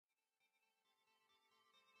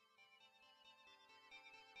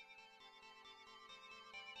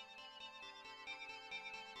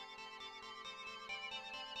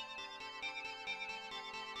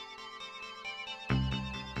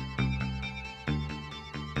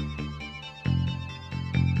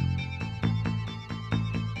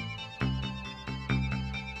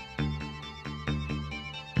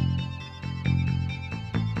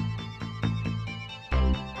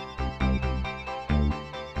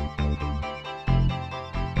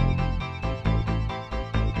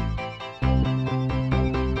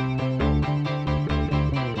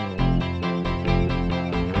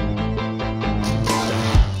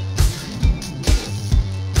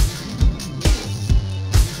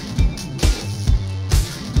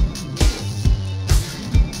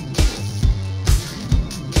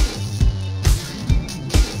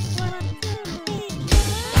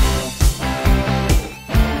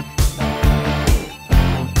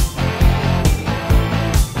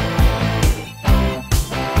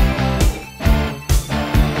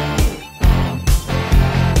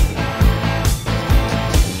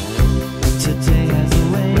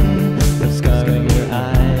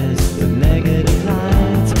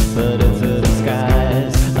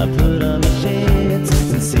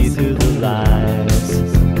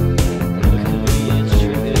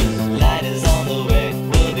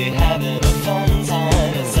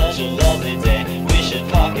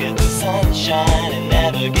sunshine and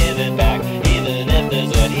never give it back. Even if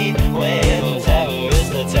there's a heat wave or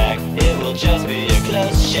terrorist attack, it will just be a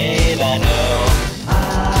close shave. I know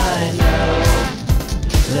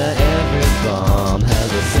that every bomb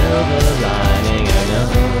has a silver lining.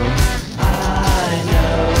 I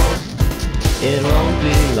know it won't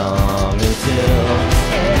be long until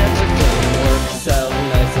everything works out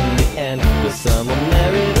nice in the end. The sun will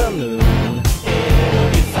marry the moon. It'll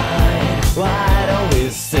be fine. Why don't we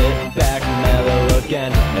sit back, mellow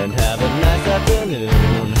again, and have a nice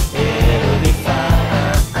afternoon? It'll be fine.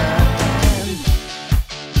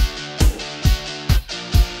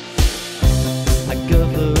 I go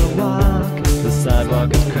for a walk, the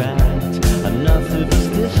sidewalk is cracked. I'm not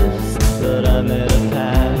superstitious, but I made a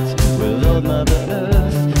pact with old Mother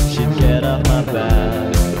Earth. She'd get off my back.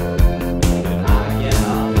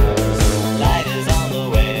 Light is on the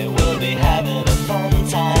way, we'll be having a fun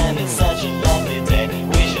time. It's such a lovely day,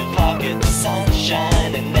 we should pocket the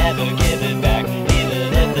sunshine and never give it back.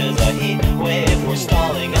 Even if there's a heat wave, we're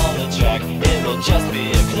stalling on the track. It will just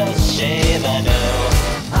be a close shave. I know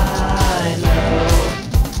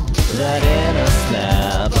that in a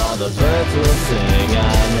snap all the birds will sing. I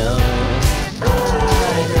know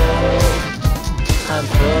I'm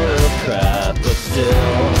full of crap, but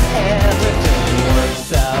still everything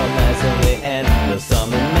works out nice in the end. The sun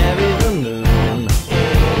will marry the moon.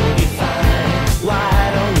 It'll be fine. Why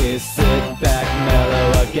don't we sit back,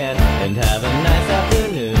 mellow again, and have a nice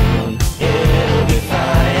afternoon? It'll be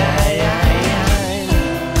fine.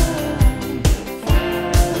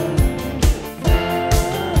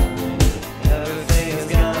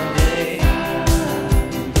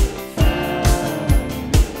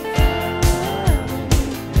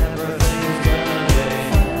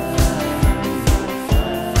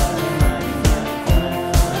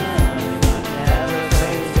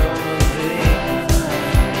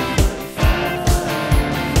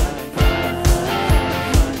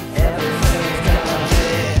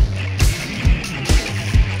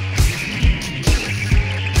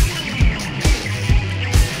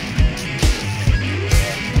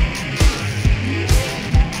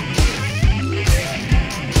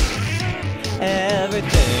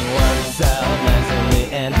 Everything works out nice in the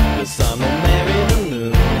end. The sun will marry the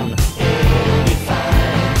moon. It'll be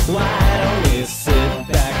fine. Why don't we sit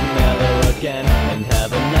back, mellow again, and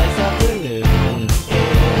have a nice afternoon?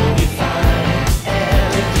 It'll be fine.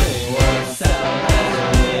 Everything works out nice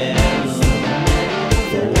in the end.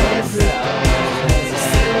 It works out nice.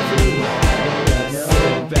 Sit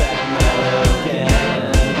back, mellow again.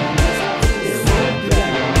 Sit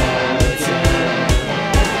back, mellow again.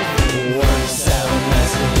 Works out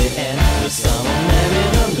nice in the end. The sun will marry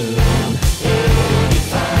the moon. It'll be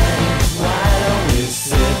fine. Why don't we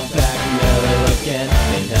sit back, mellow again,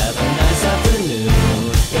 and have a nice afternoon?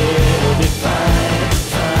 It'll be fine,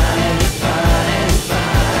 fine, fine,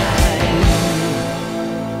 fine.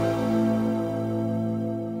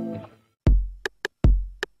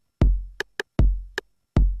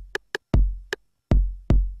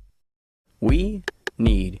 We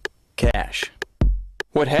need cash.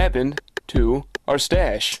 What happened to our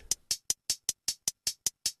stash?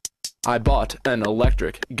 I bought an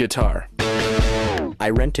electric guitar. I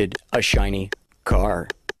rented a shiny car.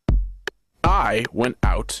 I went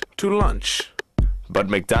out to lunch. But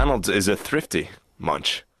McDonald's is a thrifty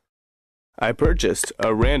munch. I purchased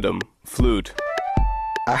a random flute.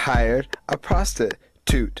 I hired a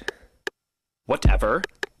prostitute. Whatever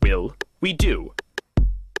will we do?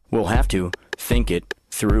 We'll have to think it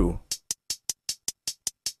through.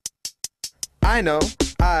 I know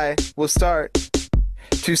I will start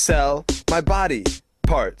to sell my body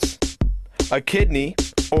parts. A kidney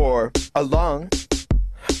or a lung,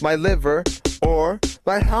 my liver or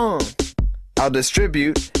my tongue. I'll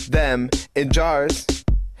distribute them in jars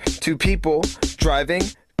to people driving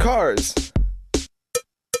cars.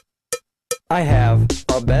 I have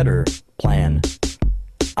a better plan.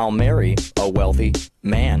 I'll marry a wealthy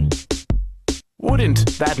man. Wouldn't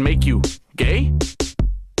that make you gay?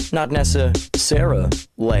 Not necessarily.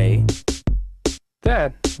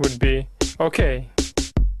 That would be okay.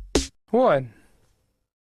 What?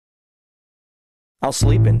 I'll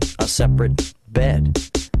sleep in a separate bed,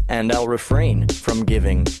 and I'll refrain from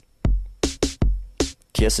giving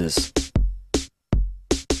kisses.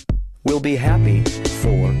 We'll be happy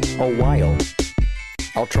for a while.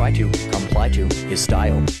 I'll try to comply to his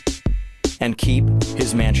style and keep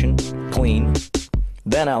his mansion clean.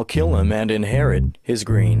 Then I'll kill him and inherit his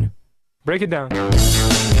green. Break it down.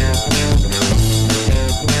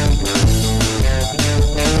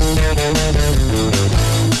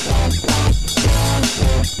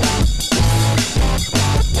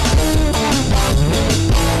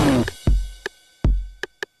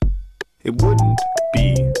 It wouldn't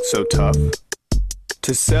be so tough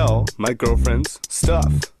to sell my girlfriend's stuff.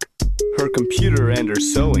 Her computer and her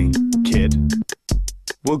sewing kit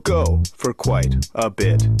will go for quite a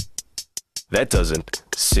bit. That doesn't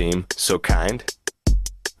seem so kind.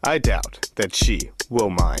 I doubt that she will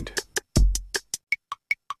mind.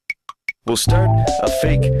 We'll start a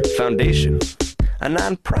fake foundation, a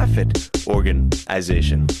non-profit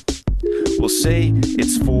organization. We'll say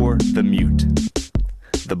it's for the mute,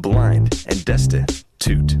 the blind and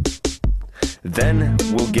destitute. Then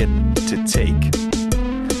we'll get to take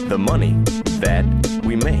the money that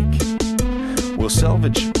we make. We'll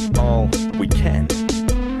salvage all we can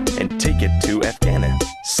and take it to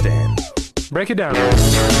Afghanistan. Break it down.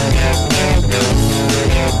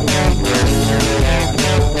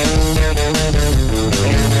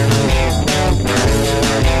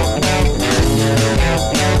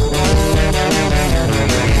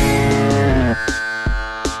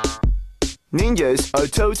 Ninjas are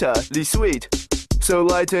totally sweet, so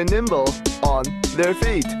light and nimble on their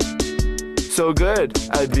feet. So good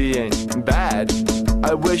at being bad.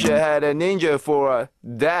 I wish I had a ninja for a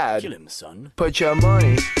dad. Kill him, son. Put your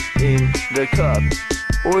money in the cup,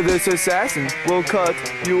 or this assassin will cut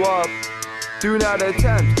you up. Do not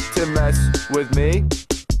attempt to mess with me.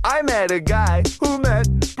 I met a guy who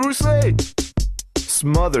met Bruce Lee.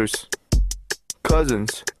 Smothers,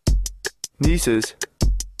 cousins, nieces,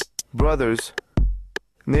 brothers,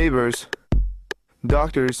 neighbors,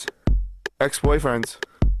 doctors, ex-boyfriends,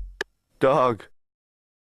 dog.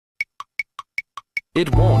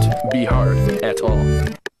 It won't be hard at all,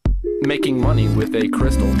 making money with a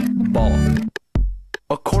crystal ball.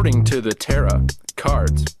 According to the tarot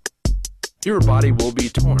cards, your body will be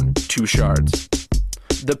torn to shards.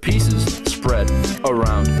 The pieces spread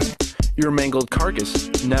around, your mangled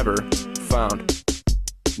carcass never found.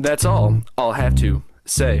 That's all I'll have to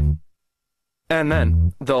say, and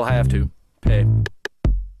then they'll have to pay.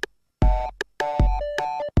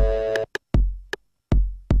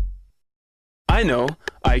 I know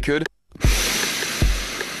I could.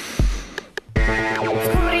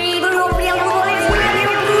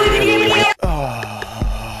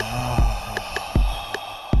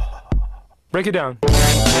 Break it down.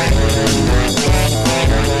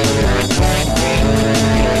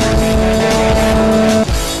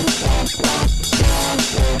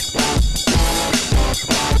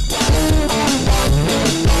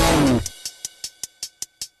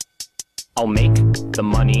 I'll make the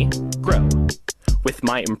money grow with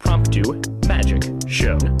my impromptu magic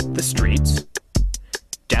show. The streets,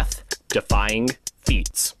 death-defying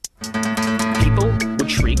feats. People would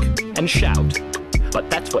shriek and shout, but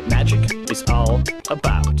that's what magic is all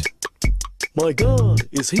about. My God,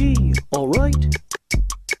 is he all right?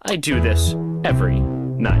 I do this every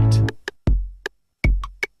night.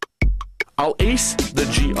 I'll ace the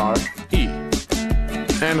GRE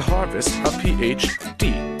and harvest a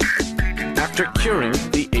PhD. After curing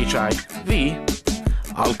the HIV,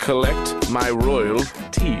 I'll collect my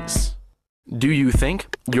royalties. Do you think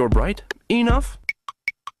you're bright enough?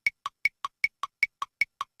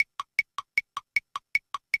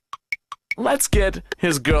 Let's get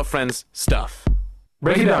his girlfriend's stuff.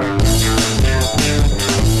 Break it down.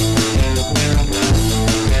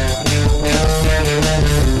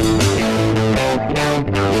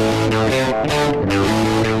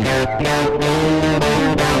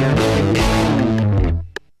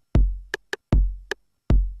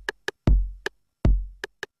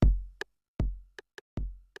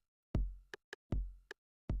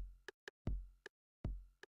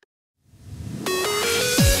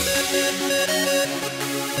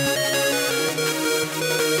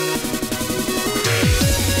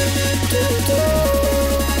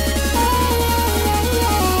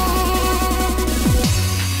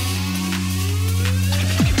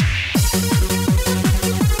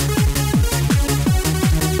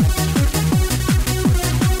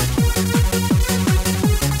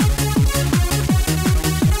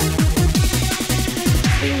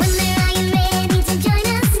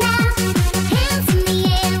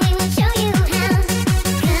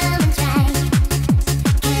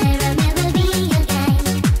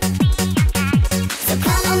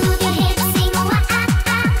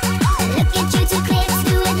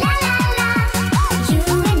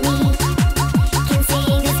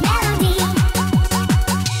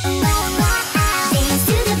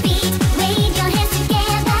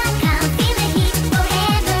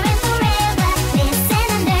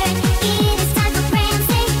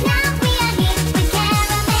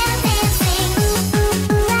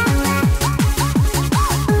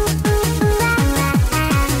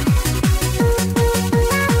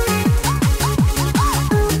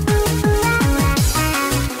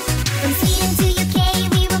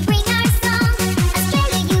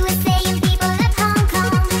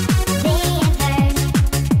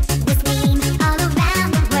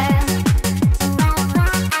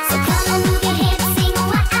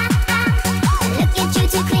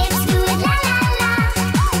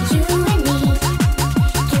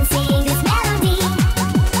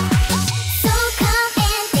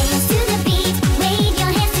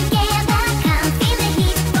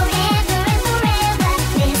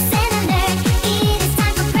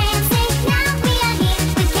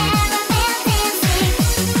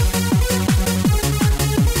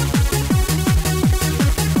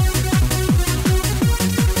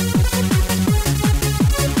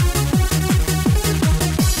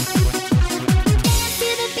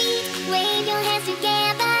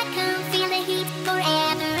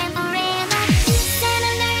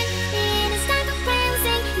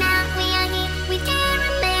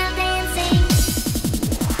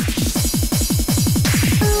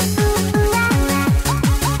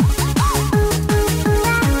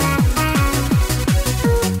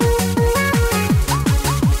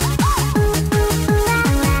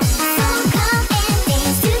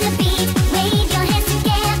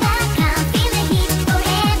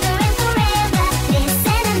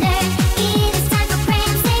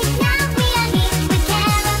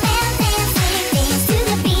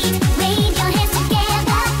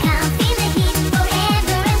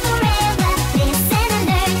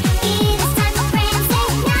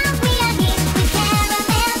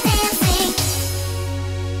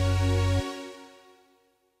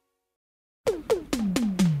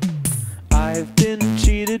 I've been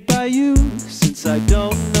cheated by you since I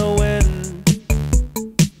don't know when.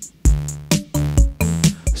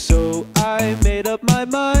 So I made up my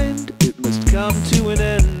mind, it must come to an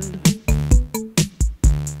end.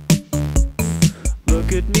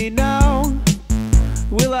 Look at me now,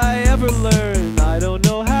 will I ever learn? I don't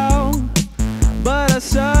know how, but I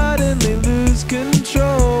suddenly lose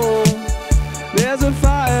control. There's a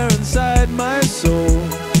fire inside my soul.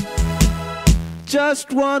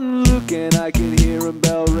 Just one look and I can hear a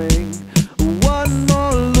bell ring. One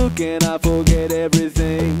more look and I forget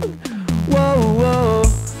everything. Whoa, whoa,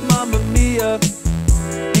 Mamma Mia,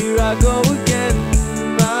 here I go again.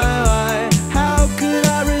 My, how could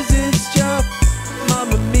I resist ya?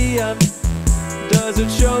 Mamma Mia, does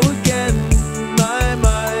it show again?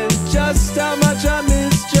 My, just how much I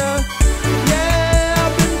missed ya. Yeah,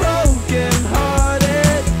 I've been broken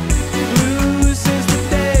hearted, blue since the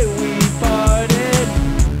day we parted.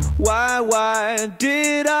 Why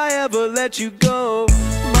did I ever let you go?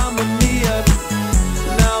 Mamma Mia,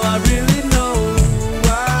 now I really know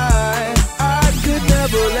why I could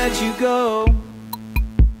never let you go.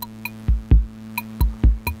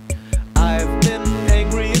 I've been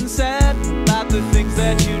angry and sad about the things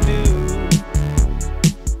that you do.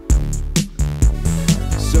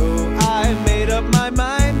 So I made up my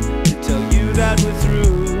mind to tell you that we're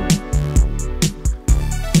through.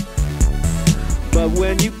 But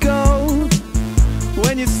when you go,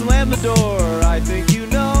 when you slam the door, I think you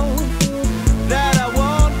know that I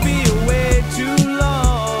won't be away too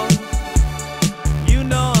long. You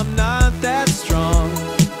know I'm not that strong.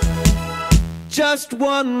 Just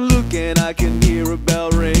one look and I can hear a bell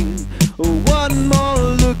ring. One more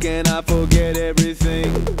look and I forget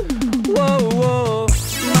everything. Whoa, whoa,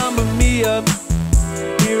 Mamma Mia,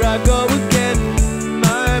 here I go again.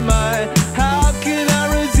 My, how can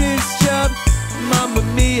I resist ya? Mamma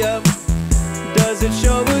Mia, does it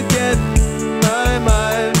show again?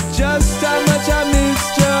 My, just how much I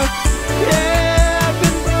missed ya. Yeah, I've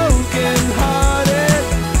been broken hearted,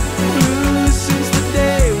 blue since the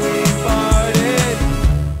day we parted.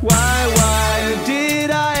 Why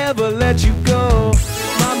did I ever let you go?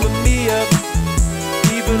 Mamma Mia,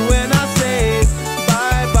 even when I say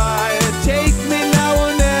bye-bye, take me now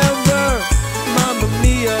or never. Mamma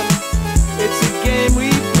Mia, it's a game we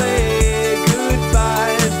play.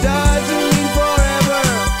 Goodbye doesn't mean forever.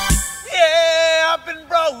 Yeah, I've been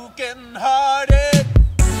broken hearted,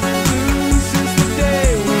 blue since the day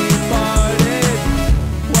we parted.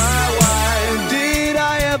 Why did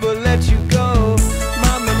I ever let you go?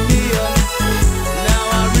 Mamma Mia, now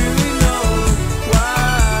I really know why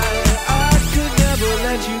I could never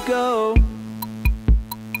let you go.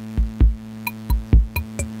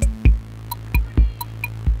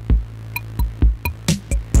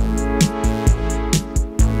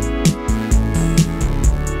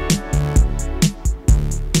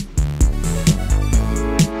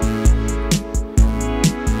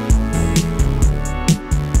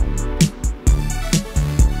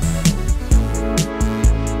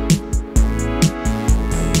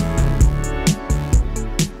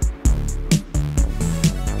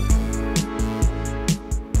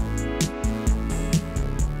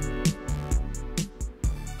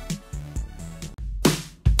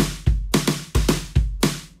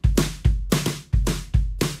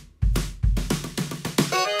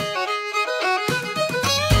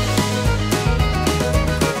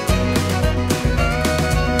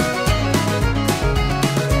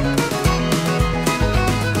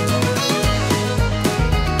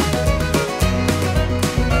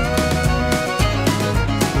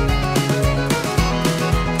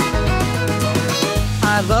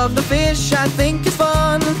 I love the fish, I think it's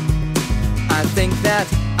fun. I think that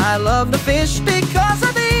I love the fish because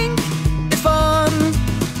I think it's fun.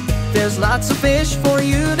 There's lots of fish for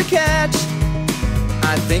you to catch.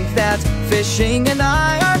 I think that fishing and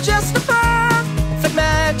I are just a perfect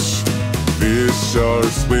match. Fish are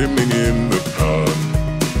swimming in the pond,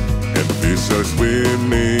 and fish are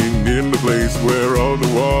swimming in the place where all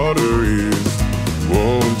the water is.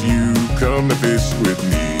 Won't you come to fish with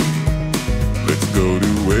me? Let's go to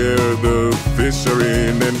where the fish are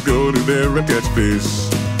in and go to there and catch fish.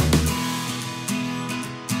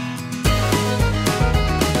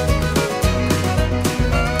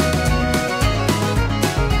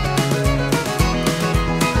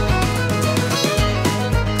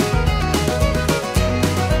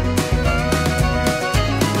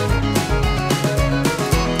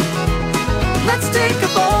 Let's take a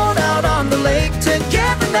boat out on the lake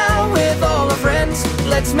together now with all our friends.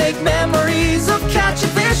 Let's make memories of catching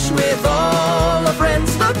fish with all our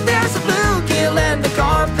friends. Look, there's a bluegill and a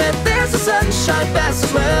carp, and there's a sunshine bass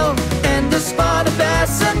as well, and a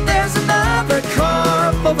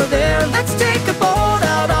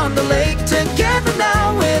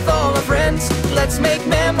Let's make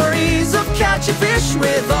memories of catching fish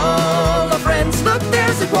with all our friends. Look,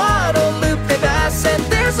 there's a Guadalupe bass, and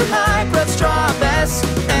there's a high-bred straw bass,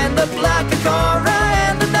 and a black acara,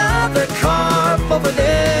 and another carp over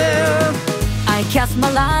there. I cast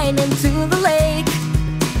my line into the lake,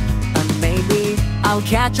 and maybe I'll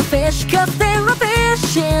catch a fish, 'cause there are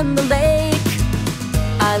fish in the lake.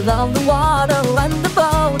 I love the water and the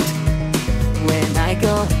boat. When I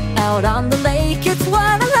go out on the lake, it's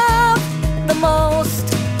what I love the most.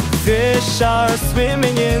 Fish are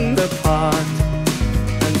swimming in the pond,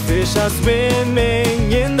 and fish are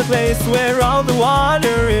swimming in the place where all the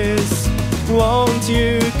water is. Won't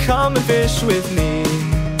you come and fish with me?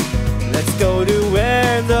 Let's go to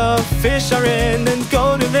where the fish are in, and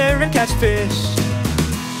go to there and catch fish.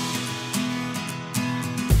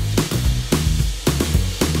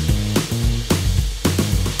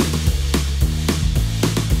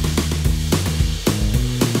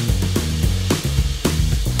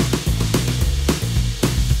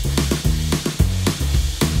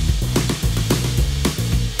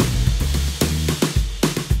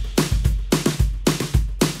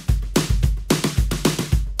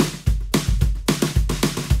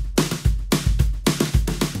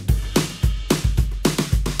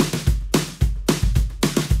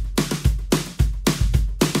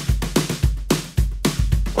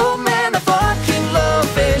 Oh man, I fucking love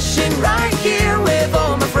fishing right here with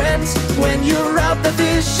all my friends. When you're out there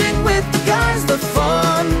fishing with the guys, the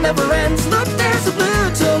fun never ends. Look, there's a blue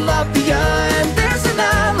tilapia, and there's an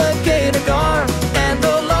alligator gar, and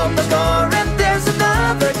a lumber gar, and there's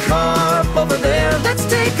another carp over there. Let's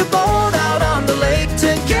take a boat out on the lake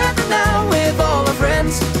together now with all our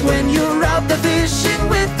friends. When you're out there fishing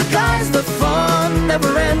with the guys, the